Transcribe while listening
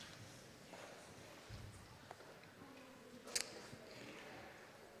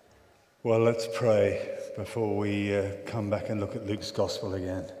Well, let's pray before we come back and look at Luke's Gospel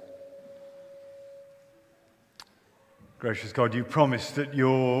again. Gracious God, you promised that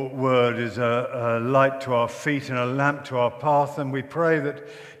your word is a light to our feet and a lamp to our path, and we pray that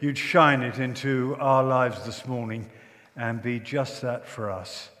you'd shine it into our lives this morning and be just that for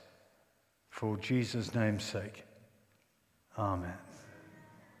us. For Jesus' name's sake. Amen.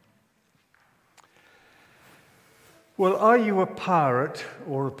 Well, are you a pirate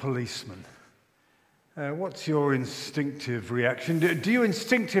or a policeman? What's your instinctive reaction? Do you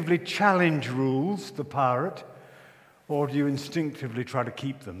instinctively challenge rules, the pirate, or do you instinctively try to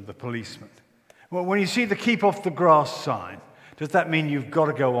keep them, the policeman? Well, when you see the keep off the grass sign, does that mean you've got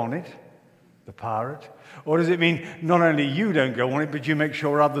to go on it, the pirate? Or does it mean not only you don't go on it, but you make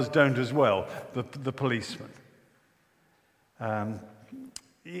sure others don't as well, the policeman?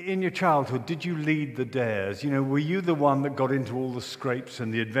 In your childhood, did you lead the dares? Were you the one that got into all the scrapes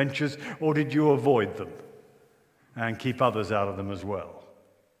and the adventures, or did you avoid them and keep others out of them as well?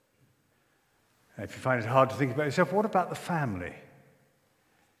 If you find it hard to think about yourself, what about the family?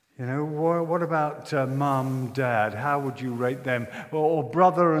 What about mum, dad? How would you rate them? Or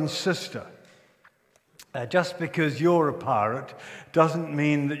brother and sister? Just because you're a pirate doesn't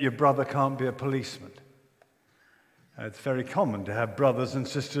mean that your brother can't be a policeman. It's very common to have brothers and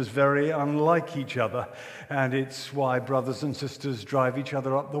sisters very unlike each other, and it's why brothers and sisters drive each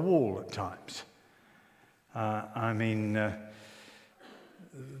other up the wall at times.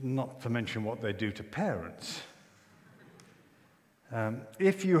 Not to mention what they do to parents.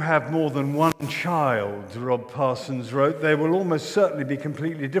 If you have more than one child, Rob Parsons wrote, they will almost certainly be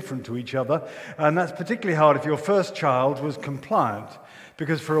completely different to each other, and that's particularly hard if your first child was compliant,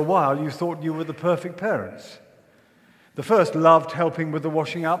 because for a while you thought you were the perfect parents. The first loved helping with the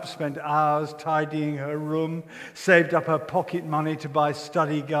washing up, spent hours tidying her room, saved up her pocket money to buy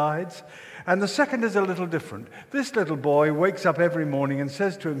study guides. And the second is a little different. This little boy wakes up every morning and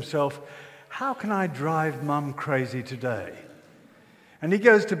says to himself, "How can I drive Mum crazy today?" And he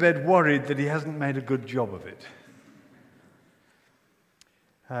goes to bed worried that he hasn't made a good job of it.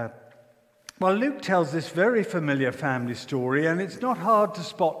 Well, Luke tells this very familiar family story, and it's not hard to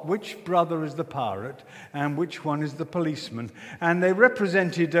spot which brother is the pirate and which one is the policeman. And they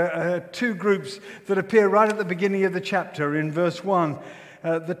represented two groups that appear right at the beginning of the chapter in verse 1.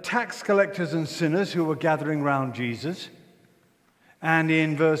 The tax collectors and sinners who were gathering round Jesus. And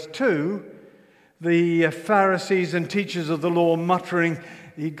in verse 2, the Pharisees and teachers of the law muttering,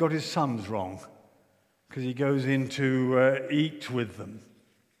 he got his sums wrong because he goes in to eat with them.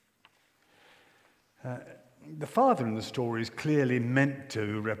 The father in the story is clearly meant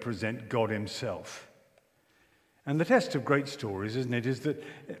to represent God himself. And the test of great stories, isn't it, is that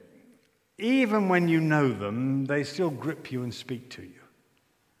even when you know them, they still grip you and speak to you.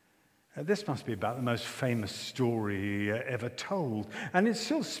 This must be about the most famous story ever told. And it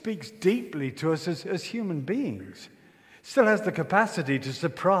still speaks deeply to us as human beings. Still has the capacity to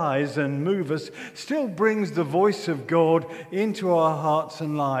surprise and move us, still brings the voice of God into our hearts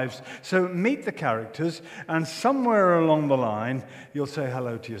and lives. So meet the characters, and somewhere along the line, you'll say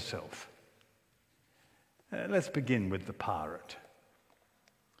hello to yourself. Let's begin with the pirate.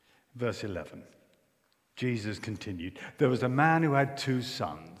 Verse 11. Jesus continued, "There was a man who had 2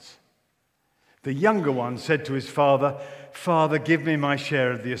 sons. The younger one said to his father, 'Father, give me my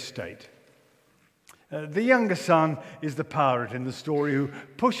share of the estate.' The younger son is the pirate in the story who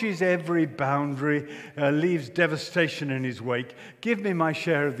pushes every boundary, leaves devastation in his wake. 'Give me my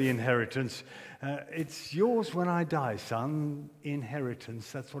share of the inheritance.' It's yours when I die, son. Inheritance,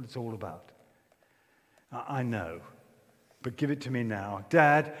 that's what it's all about. I know, but give it to me now.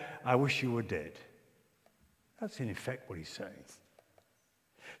 Dad, I wish you were dead." That's in effect what he's saying.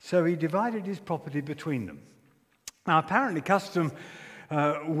 So he divided his property between them. Now, apparently custom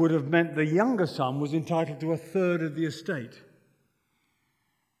would have meant the younger son was entitled to 1/3 of the estate.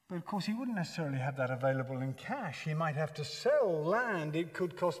 But of course, he wouldn't necessarily have that available in cash. He might have to sell land. It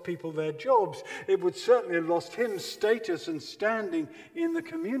could cost people their jobs. It would certainly have lost him status and standing in the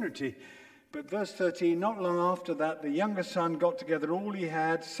community. But verse 13, not long after that, the younger son got together all he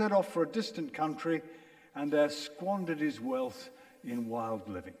had, set off for a distant country, and there squandered his wealth in wild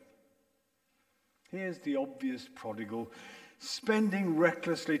living. Here's the obvious prodigal, spending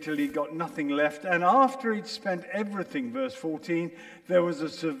recklessly till he got nothing left. And after he'd spent everything, verse 14, there was a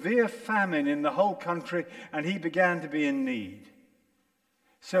severe famine in the whole country, and he began to be in need.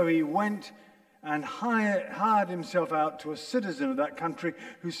 So he went and hired himself out to a citizen of that country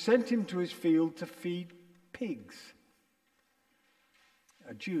who sent him to his field to feed pigs.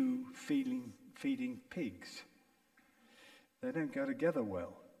 A Jew feeding pigs. They don't go together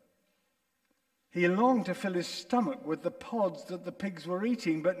well. He longed to fill his stomach with the pods that the pigs were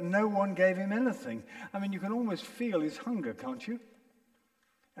eating, but no one gave him anything. I mean, you can almost feel his hunger, can't you?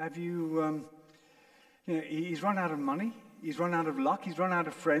 Have you, he's run out of money, he's run out of luck, he's run out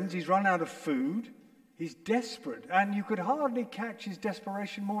of friends, he's run out of food. He's desperate, and you could hardly catch his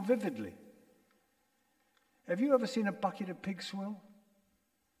desperation more vividly. Have you ever seen a bucket of pig swill?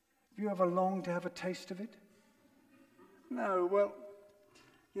 Have you ever longed to have a taste of it? No, well,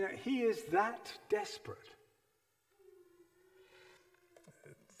 he is that desperate.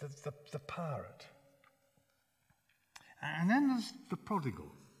 The pirate. And then there's the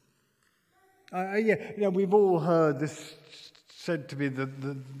prodigal. We've all heard this said to be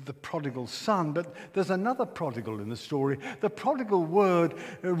the prodigal son, but there's another prodigal in the story. The prodigal word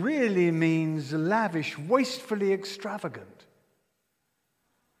really means lavish, wastefully extravagant.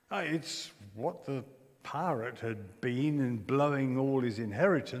 It's what the pirate had been in blowing all his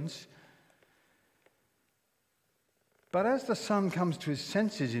inheritance. But as the son comes to his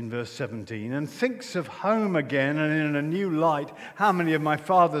senses in verse 17 and thinks of home again and in a new light, how many of my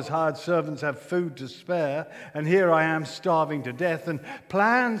father's hired servants have food to spare, and here I am starving to death, and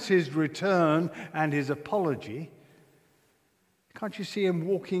plans his return and his apology, can't you see him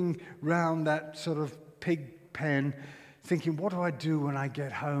walking round that sort of pig pen thinking, what do I do when I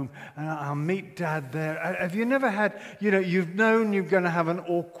get home? And I'll meet Dad there. Have you never had, you've known you're going to have an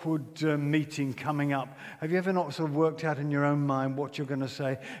awkward meeting coming up. Have you ever not sort of worked out in your own mind what you're going to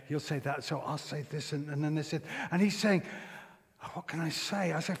say? He'll say that, so I'll say this, and then they said, and he's saying, what can I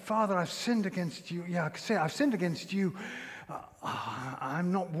say? I say, Father, I've sinned against you. Yeah, I can say, I've sinned against you.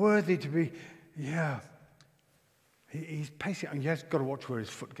 I'm not worthy to be, He's pacing, and you've got to watch where his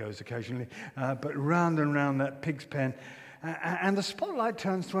foot goes occasionally, but round and round that pig's pen. And the spotlight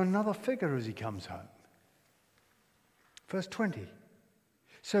turns to another figure as he comes home. Verse 20.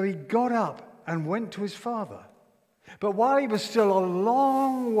 So he got up and went to his father. But while he was still a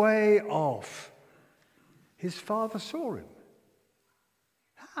long way off, his father saw him.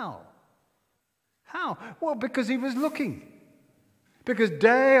 How? Well, because he was looking. Because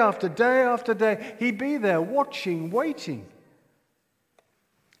day after day after day, he'd be there watching, waiting.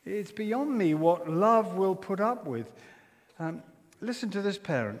 It's beyond me what love will put up with. Listen to this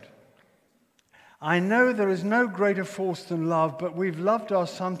parent. I know there is no greater force than love, but we've loved our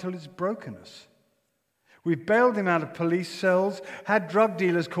son till it's broken us. We've bailed him out of police cells, had drug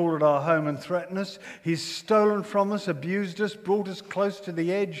dealers call at our home and threaten us. He's stolen from us, abused us, brought us close to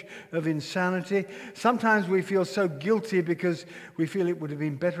the edge of insanity. Sometimes we feel so guilty because we feel it would have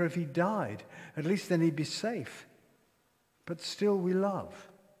been better if he died. At least then he'd be safe. But still we love.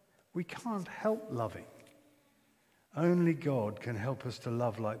 We can't help loving. Only God can help us to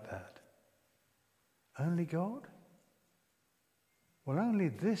love like that. Only God? Well, only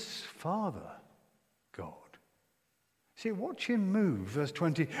this Father, God. See, watch him move. Verse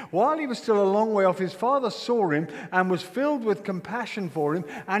 20. While he was still a long way off, his father saw him and was filled with compassion for him,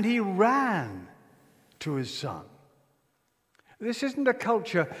 and he ran to his son. This isn't a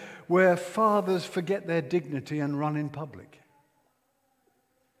culture where fathers forget their dignity and run in public.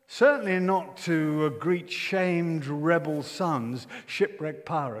 Certainly not to greet shamed rebel sons, shipwrecked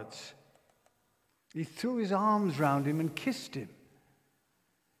pirates. He threw his arms round him and kissed him.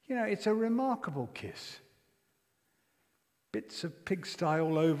 It's a remarkable kiss. Bits of pigsty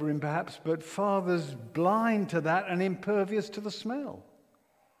all over him perhaps, but father's blind to that and impervious to the smell.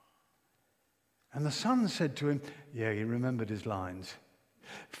 And the son said to him, he remembered his lines.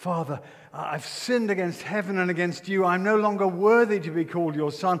 Father, I've sinned against heaven and against you. I'm no longer worthy to be called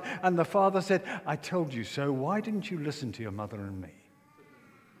your son. And the father said, I told you so. Why didn't you listen to your mother and me?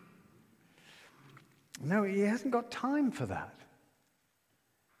 No, he hasn't got time for that.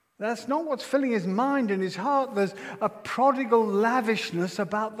 That's not what's filling his mind and his heart. There's a prodigal lavishness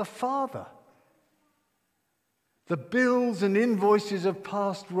about the father. The bills and invoices of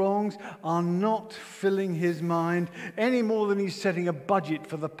past wrongs are not filling his mind any more than he's setting a budget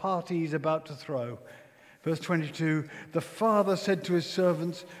for the party he's about to throw. Verse 22, the father said to his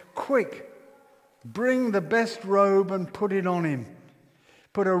servants, quick, bring the best robe and put it on him.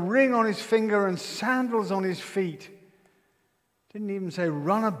 Put a ring on his finger and sandals on his feet. Didn't even say,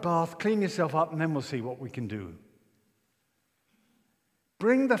 run a bath, clean yourself up, and then we'll see what we can do.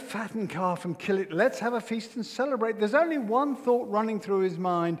 Bring the fattened calf and kill it. Let's have a feast and celebrate. There's only one thought running through his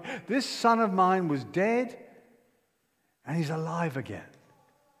mind. This son of mine was dead, and he's alive again.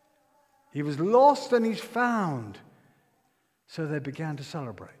 He was lost, and he's found. So they began to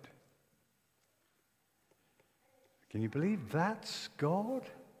celebrate. Can you believe that's God?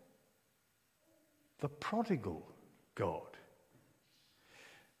 The prodigal God.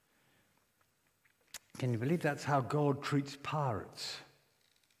 Can you believe that's how God treats pirates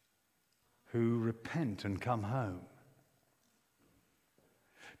who repent and come home?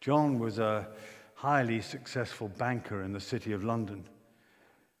 John was a highly successful banker in the city of London,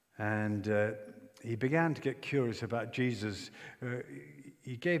 and he began to get curious about Jesus.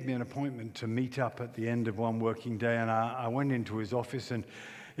 He gave me an appointment to meet up at the end of one working day, and I went into his office, and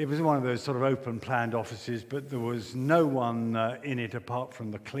it was one of those sort of open-planned offices, but there was no one in it apart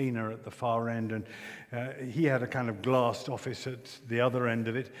from the cleaner at the far end, and he had a kind of glassed office at the other end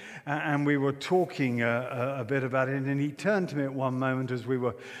of it, and we were talking a bit about it, and he turned to me at one moment as we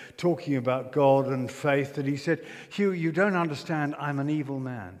were talking about God and faith, and he said, "Hugh, you don't understand, I'm an evil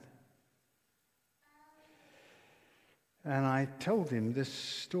man." And I told him this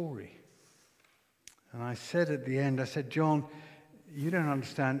story. And I said at the end, I said, "John, you don't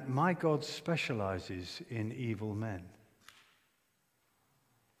understand, my God specializes in evil men."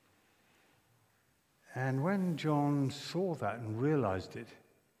 And when John saw that and realized it,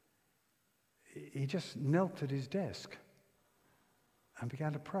 he just knelt at his desk and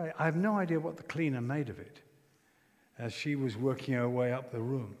began to pray. I have no idea what the cleaner made of it as she was working her way up the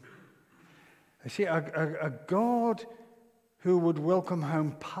room. I see, a God who would welcome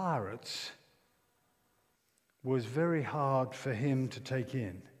home pirates was very hard for him to take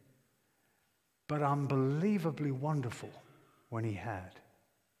in, but unbelievably wonderful when he had.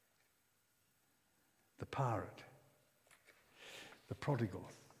 The pirate, the prodigal.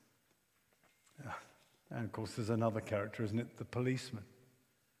 And of course there's another character, isn't it? The policeman.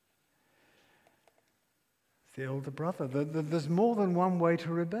 The older brother. There's more than one way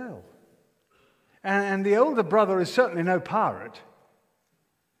to rebel. And the older brother is certainly no pirate.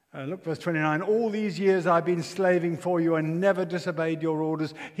 Look, verse 29, "All these years I've been slaving for you and never disobeyed your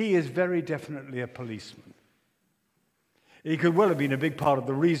orders." He is very definitely a policeman. He could well have been a big part of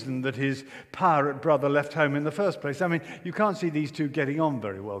the reason that his pirate brother left home in the first place. I mean, you can't see these two getting on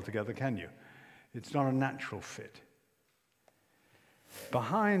very well together, can you? It's not a natural fit.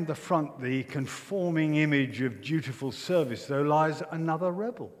 Behind the front, the conforming image of dutiful service, though, lies another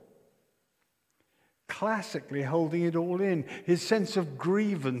rebel, classically holding it all in, his sense of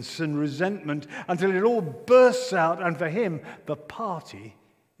grievance and resentment until it all bursts out, and for him, the party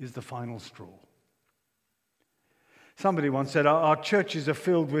is the final straw. Somebody once said, our churches are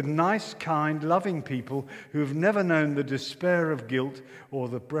filled with nice, kind, loving people who've never known the despair of guilt or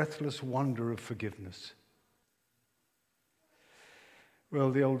the breathless wonder of forgiveness.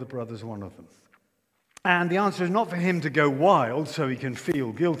 Well, the older brother's one of them. And the answer is not for him to go wild so he can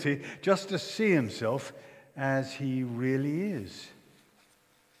feel guilty, just to see himself as he really is.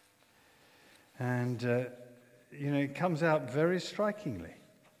 And, it comes out very strikingly.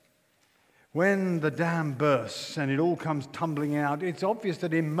 When the dam bursts and it all comes tumbling out, it's obvious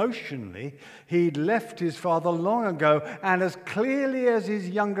that emotionally he'd left his father long ago, and as clearly as his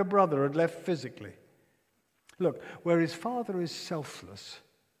younger brother had left physically. Look, where his father is selfless,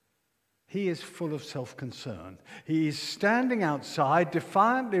 he is full of self-concern. He is standing outside,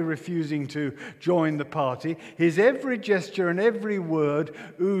 defiantly refusing to join the party. His every gesture and every word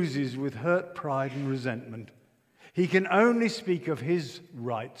oozes with hurt pride and resentment. He can only speak of his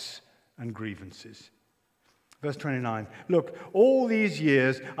rights and grievances. Verse 29, "Look, all these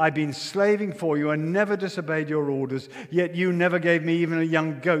years I've been slaving for you and never disobeyed your orders, yet you never gave me even a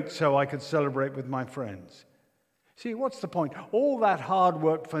young goat so I could celebrate with my friends." See, what's the point? All that hard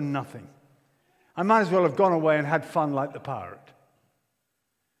work for nothing. I might as well have gone away and had fun like the pirate.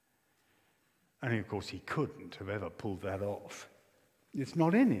 And of course he couldn't have ever pulled that off. It's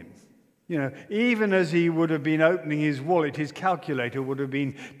not in him. Even as he would have been opening his wallet, his calculator would have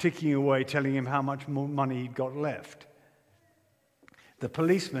been ticking away, telling him how much more money he'd got left. The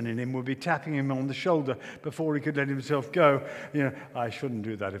policeman in him would be tapping him on the shoulder before he could let himself go. "I shouldn't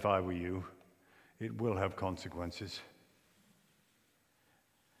do that if I were you. It will have consequences."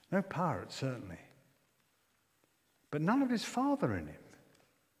 No pirate, certainly. But none of his father in him.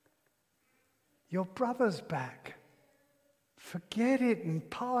 Your brother's back. Forget it and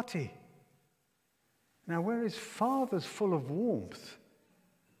party. Now, where his father's full of warmth,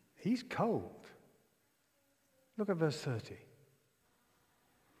 he's cold. Look at verse 30.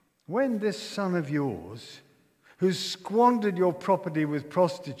 "When this son of yours, who's squandered your property with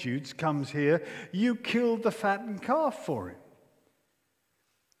prostitutes, comes here, you killed the fattened calf for him."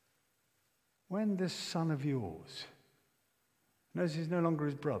 When this son of yours, notice he's no longer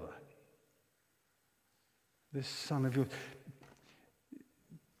his brother. This son of yours.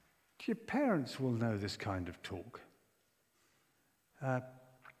 Your parents will know this kind of talk. I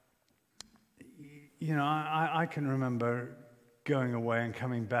can remember going away and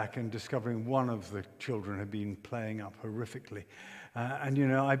coming back and discovering one of the children had been playing up horrifically. And, you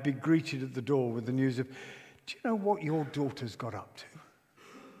know, I'd be greeted at the door with the news of, do you know what your daughter's got up to?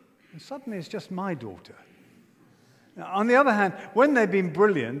 And suddenly it's just my daughter. Now, on the other hand, when they've been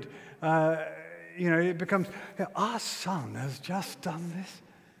brilliant, you know, it becomes, our son has just done this.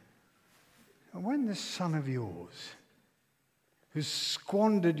 And when this son of yours, who's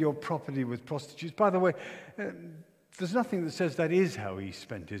squandered your property with prostitutes, by the way, there's nothing that says that is how he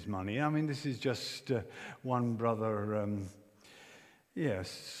spent his money. I mean, this is just one brother,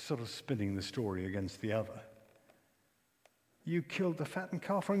 sort of spinning the story against the other. You killed the fattened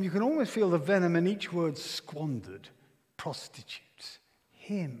calf for him. You can almost feel the venom in each word, squandered, prostitutes,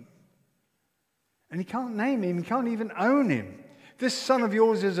 him. And he can't name him, he can't even own him. This son of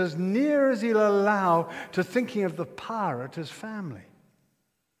yours is as near as he'll allow to thinking of the pirate as family.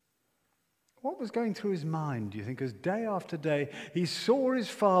 What was going through his mind, do you think, as day after day he saw his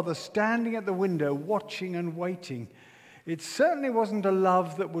father standing at the window, watching and waiting? It certainly wasn't a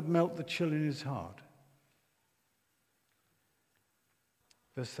love that would melt the chill in his heart.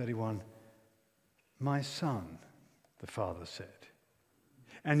 Verse 31, my son, the father said.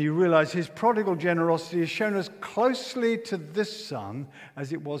 And you realize his prodigal generosity is shown as closely to this son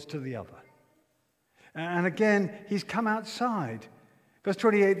as it was to the other. And again, he's come outside. Verse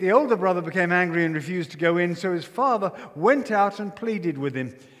 28, the older brother became angry and refused to go in, so his father went out and pleaded with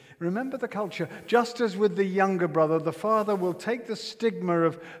him. Remember the culture. Just as with the younger brother, the father will take the stigma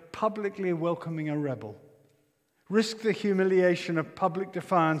of publicly welcoming a rebel, risk the humiliation of public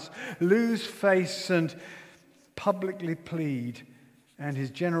defiance, lose face and publicly plead, and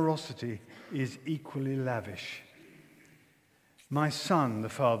his generosity is equally lavish. My son, the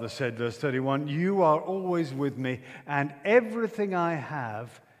father said, verse 31, you are always with me, and everything I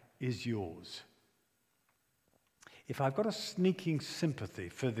have is yours. If I've got a sneaking sympathy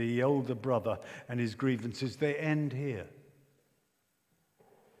for the older brother and his grievances, they end here.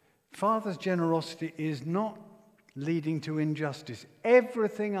 Father's generosity is not leading to injustice.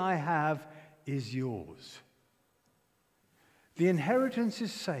 Everything I have is yours. The inheritance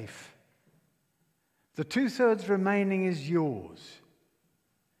is safe. The 2/3 remaining is yours.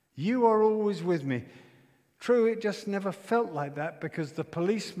 You are always with me. True, it just never felt like that because the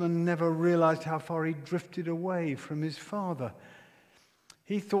policeman never realized how far he drifted away from his father.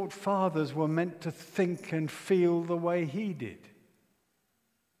 He thought fathers were meant to think and feel the way he did.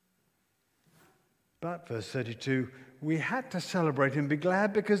 But, verse 32, we had to celebrate and be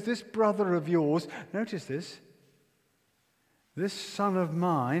glad because this brother of yours, notice this son of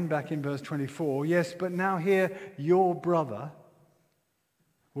mine, back in verse 24, yes, but now here, your brother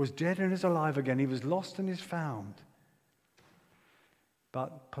was dead and is alive again. He was lost and is found.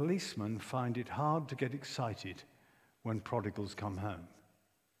 But policemen find it hard to get excited when prodigals come home.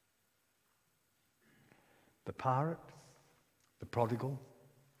 The pirate, the prodigal,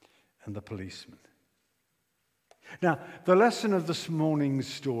 and the policeman. Now, the lesson of this morning's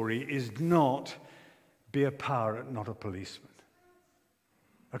story is not be a pirate, not a policeman.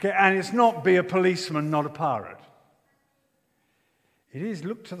 Okay, and it's not be a policeman, not a pirate. It is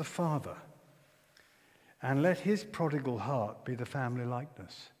look to the Father and let his prodigal heart be the family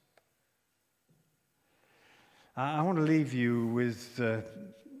likeness. I want to leave you with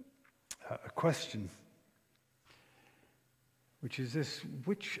a question, which is this: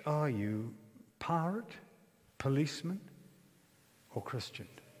 which are you, pirate, policeman, or Christian?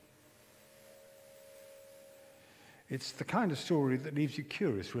 It's the kind of story that leaves you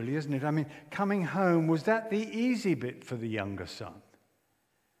curious, really, isn't it? I mean, coming home, was that the easy bit for the younger son?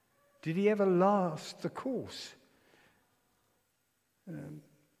 Did he ever last the course?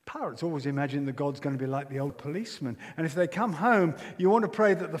 Pirates always imagine that God's going to be like the old policeman. And if they come home, you want to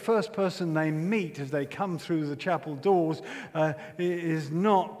pray that the first person they meet as they come through the chapel doors is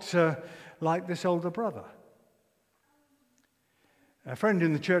not like this older brother. A friend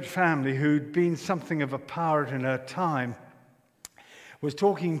in the church family who'd been something of a pirate in her time was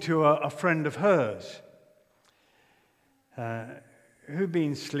talking to a friend of hers who'd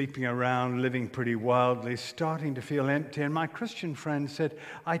been sleeping around, living pretty wildly, starting to feel empty. And my Christian friend said,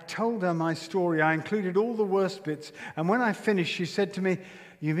 I told her my story. I included all the worst bits. And when I finished, she said to me,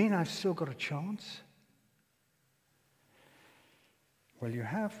 you mean I've still got a chance? Well, you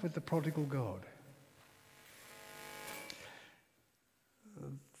have with the prodigal God.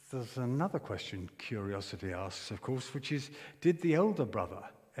 There's another question curiosity asks, of course, which is, did the elder brother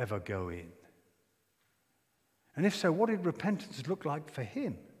ever go in? And if so, what did repentance look like for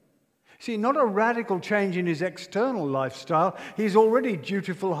him? See, not a radical change in his external lifestyle. He's already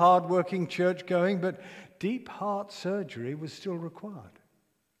dutiful, hard-working, church-going, but deep heart surgery was still required.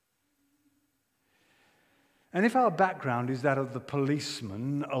 And if our background is that of the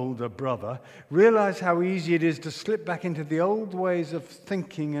policeman, older brother, realize how easy it is to slip back into the old ways of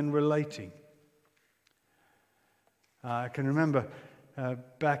thinking and relating. I can remember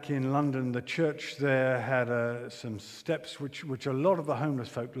back in London, the church there had some steps which a lot of the homeless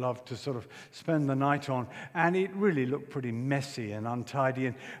folk loved to sort of spend the night on, and it really looked pretty messy and untidy.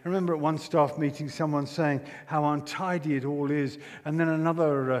 And I remember at one staff meeting someone saying how untidy it all is, and then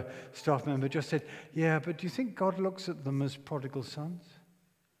another staff member just said, "Yeah, but do you think God looks at them as prodigal sons?"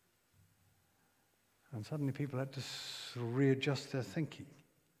 And suddenly people had to sort of readjust their thinking.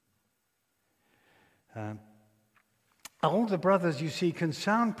 Older brothers, you see, can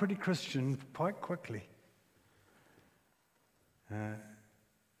sound pretty Christian quite quickly.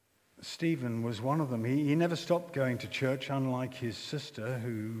 Stephen was one of them. He never stopped going to church, unlike his sister,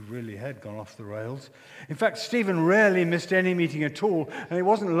 who really had gone off the rails. In fact, Stephen rarely missed any meeting at all, and it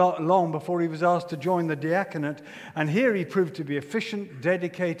wasn't long before he was asked to join the diaconate. And here he proved to be efficient,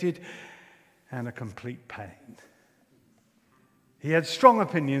 dedicated, and a complete pain. He had strong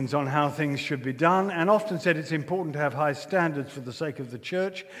opinions on how things should be done and often said it's important to have high standards for the sake of the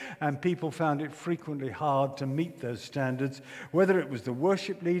church, and people found it frequently hard to meet those standards, whether it was the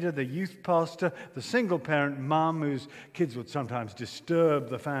worship leader, the youth pastor, the single-parent mum whose kids would sometimes disturb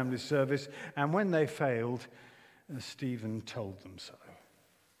the family service, and when they failed, Stephen told them so.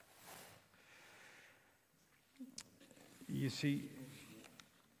 You see,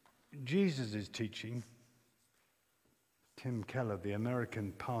 Jesus' teaching, Tim Keller, the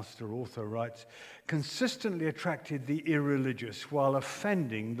American pastor-author, writes, consistently attracted the irreligious while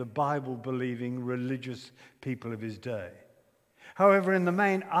offending the Bible-believing religious people of his day. However, in the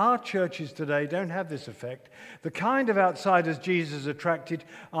main, our churches today don't have this effect. The kind of outsiders Jesus attracted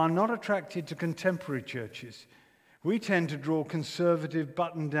are not attracted to contemporary churches. We tend to draw conservative,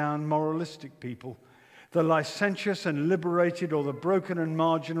 button-down, moralistic people. The licentious and liberated, or the broken and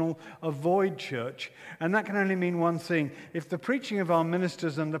marginal, avoid church. And that can only mean one thing. If the preaching of our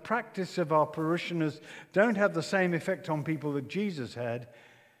ministers and the practice of our parishioners don't have the same effect on people that Jesus had,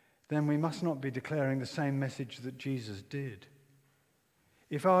 then we must not be declaring the same message that Jesus did.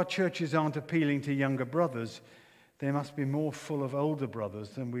 If our churches aren't appealing to younger brothers, they must be more full of older brothers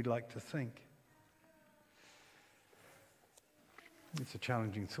than we'd like to think. It's a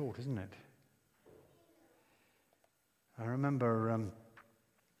challenging thought, isn't it? I remember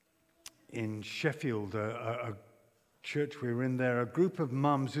in Sheffield, a church we were in there, a group of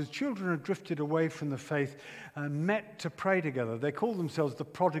mums whose children had drifted away from the faith met to pray together. They called themselves the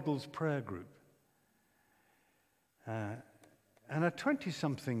Prodigal's Prayer Group. And a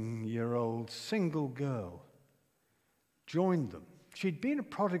 20-something-year-old single girl joined them. She'd been a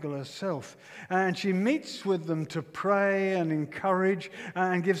prodigal herself, and she meets with them to pray and encourage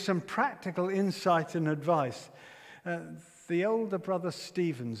and give some practical insight and advice. The older brother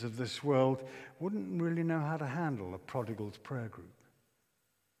Stephens of this world wouldn't really know how to handle a prodigal's prayer group.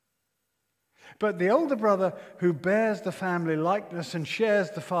 But the older brother who bears the family likeness and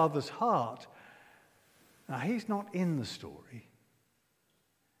shares the father's heart, now he's not in the story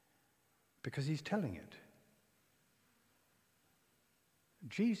because he's telling it.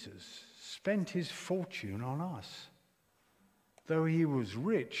 Jesus spent his fortune on us. Though he was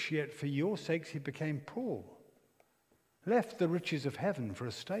rich, yet for your sakes he became poor. Left the riches of heaven for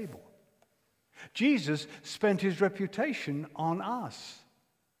a stable. Jesus spent his reputation on us.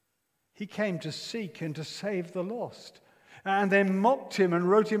 He came to seek and to save the lost. And they mocked him and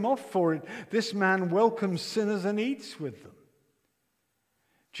wrote him off for it. This man welcomes sinners and eats with them.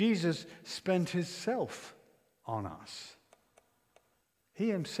 Jesus spent his self on us. He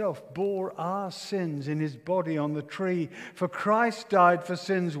himself bore our sins in his body on the tree. For Christ died for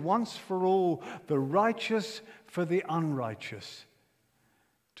sins once for all, the righteous for the unrighteous,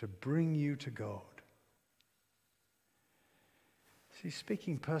 to bring you to God. See,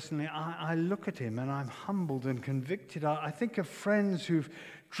 speaking personally, I look at him and I'm humbled and convicted. I think of friends who've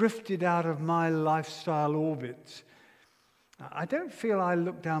drifted out of my lifestyle orbits. I don't feel I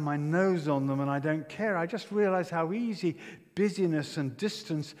look down my nose on them and I don't care. I just realize how easy busyness and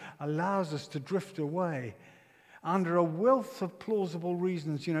distance allows us to drift away under a wealth of plausible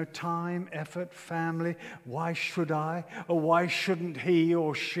reasons, time, effort, family, why should I, or why shouldn't he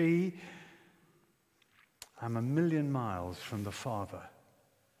or she? I'm a million miles from the Father,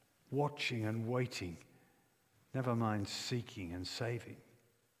 watching and waiting, never mind seeking and saving.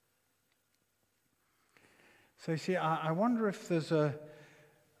 So you see, I wonder if there's a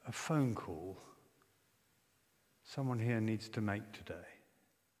a phone call someone here needs to make today.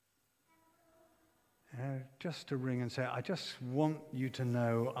 Just to ring and say, I just want you to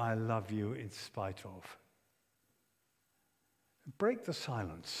know I love you in spite of. Break the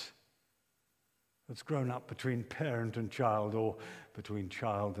silence that's grown up between parent and child, or between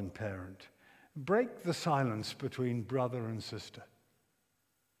child and parent. Break the silence between brother and sister.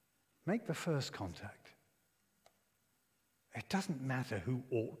 Make the first contact. It doesn't matter who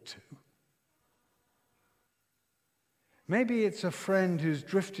ought to. Maybe it's a friend who's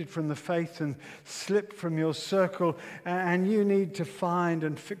drifted from the faith and slipped from your circle, and you need to find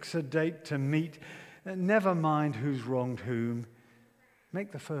and fix a date to meet. Never mind who's wronged whom.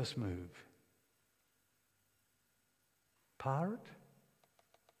 Make the first move. Pirate?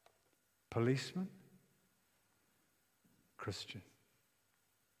 Policeman? Christian?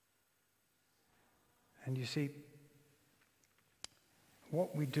 And you see,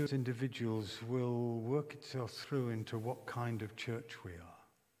 what we do as individuals will work itself through into what kind of church we are.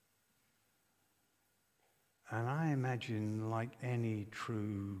 And I imagine, like any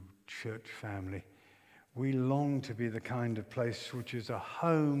true church family, we long to be the kind of place which is a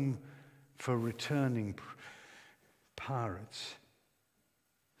home for returning pirates,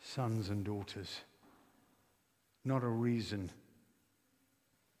 sons and daughters, not a reason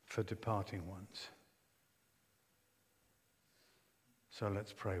for departing ones. So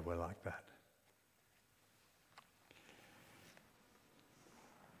let's pray we're like that.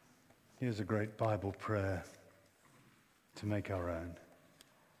 Here's a great Bible prayer to make our own.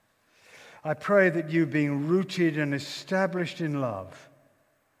 I pray that you, being rooted and established in love,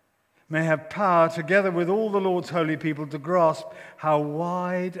 may have power, together with all the Lord's holy people, to grasp how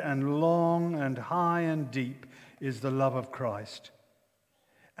wide and long and high and deep is the love of Christ,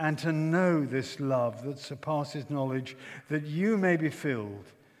 and to know this love that surpasses knowledge, that you may be filled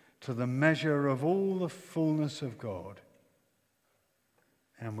to the measure of all the fullness of God.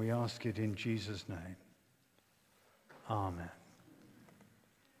 And we ask it in Jesus' name. Amen.